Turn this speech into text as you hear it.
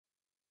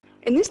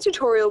In this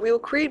tutorial, we will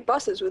create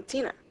buses with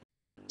Tina.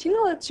 Tina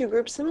lets you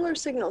group similar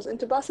signals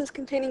into buses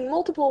containing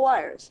multiple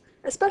wires,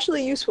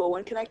 especially useful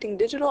when connecting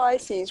digital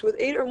ICs with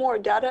 8 or more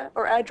data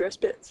or address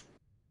bits.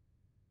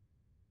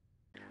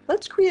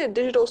 Let's create a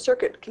digital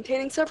circuit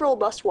containing several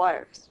bus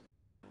wires.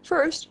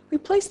 First, we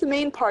place the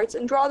main parts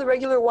and draw the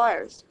regular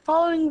wires,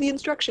 following the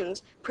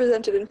instructions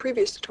presented in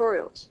previous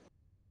tutorials.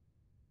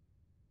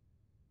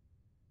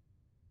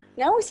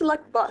 Now we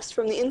select Bus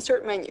from the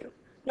Insert menu.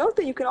 Note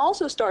that you can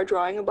also start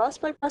drawing a bus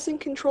by pressing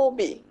Ctrl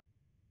B.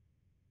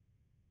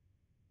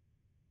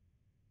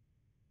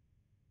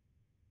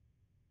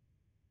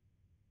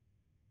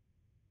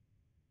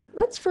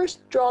 Let's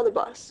first draw the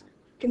bus,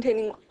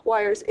 containing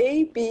wires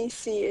A, B,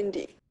 C, and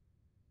D.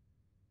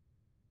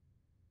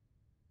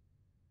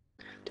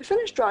 To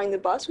finish drawing the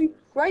bus, we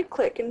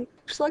right-click and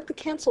select the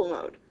Cancel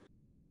mode.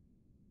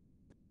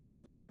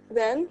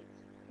 Then,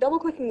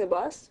 double-clicking the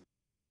bus,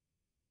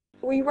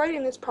 we write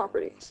in its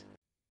properties.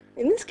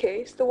 In this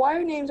case, the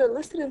wire names are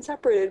listed and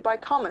separated by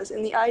commas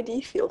in the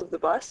ID field of the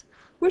bus,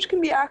 which can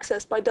be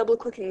accessed by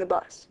double-clicking the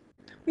bus.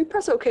 We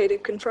press OK to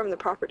confirm the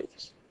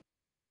properties.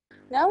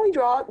 Now we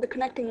draw the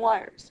connecting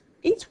wires.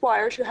 Each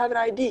wire should have an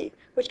ID,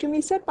 which can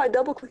be set by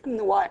double-clicking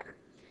the wire.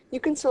 You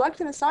can select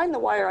and assign the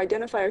wire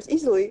identifiers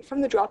easily from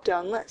the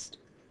drop-down list.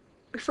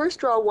 We first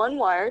draw one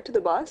wire to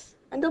the bus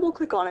and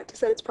double-click on it to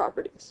set its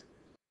properties.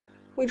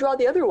 We draw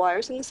the other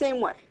wires in the same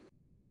way.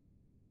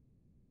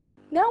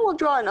 Now we'll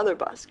draw another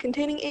bus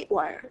containing 8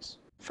 wires.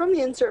 From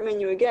the Insert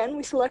menu again,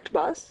 we select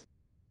Bus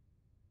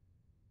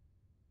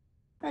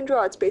and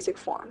draw its basic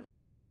form.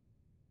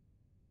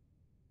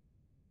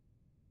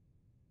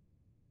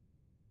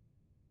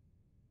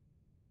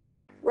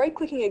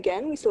 Right-clicking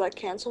again, we select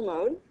Cancel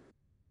mode,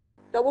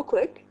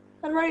 double-click,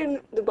 and write in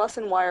the bus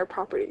and wire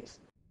properties.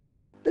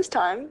 This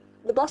time,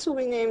 the bus will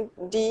be named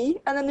D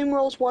and the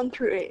numerals 1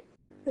 through 8.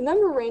 The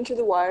number range of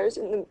the wires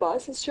in the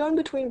bus is shown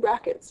between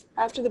brackets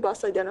after the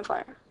bus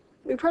identifier.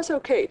 We press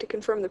OK to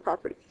confirm the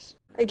properties.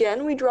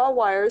 Again, we draw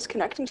wires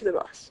connecting to the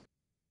bus.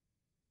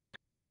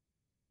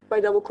 By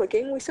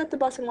double-clicking, we set the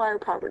bus and wire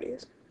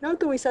properties. Note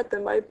that we set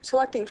them by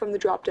selecting from the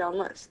drop-down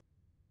list.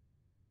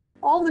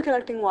 All of the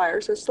connecting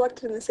wires are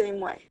selected in the same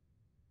way.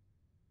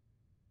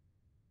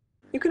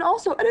 You can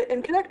also edit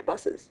and connect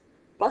buses.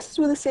 Buses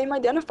with the same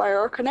identifier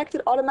are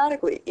connected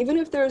automatically, even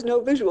if there is no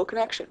visual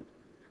connection.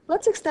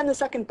 Let's extend the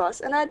second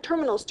bus and add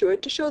terminals to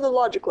it to show the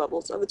logic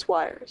levels of its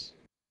wires.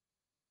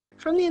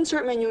 From the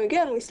Insert menu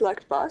again, we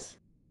select Bus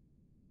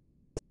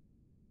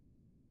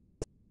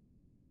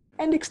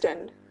and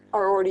extend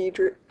our already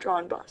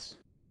drawn bus.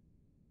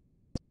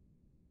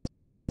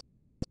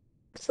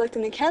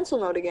 Selecting the Cancel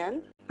mode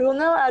again, we will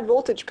now add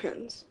voltage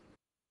pins.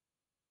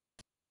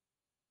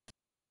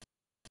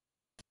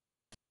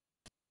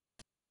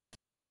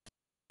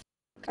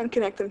 And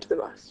connect them to the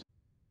bus.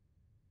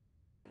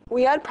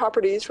 We add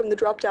properties from the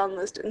drop-down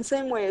list in the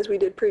same way as we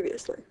did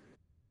previously.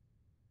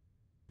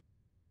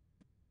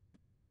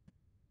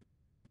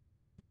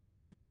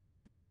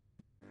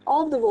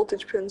 All of the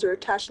voltage pins are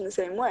attached in the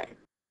same way.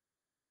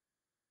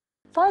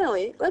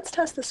 Finally, let's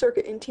test the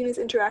circuit in Tina's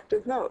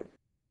interactive mode.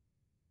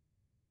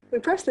 We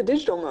press the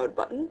Digital Mode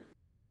button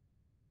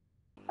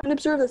and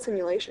observe the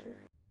simulation.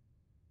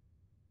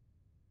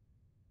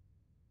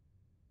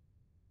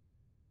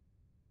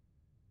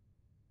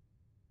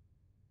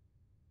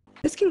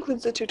 This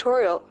concludes the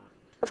tutorial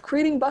of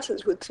creating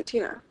buses with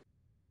Tina.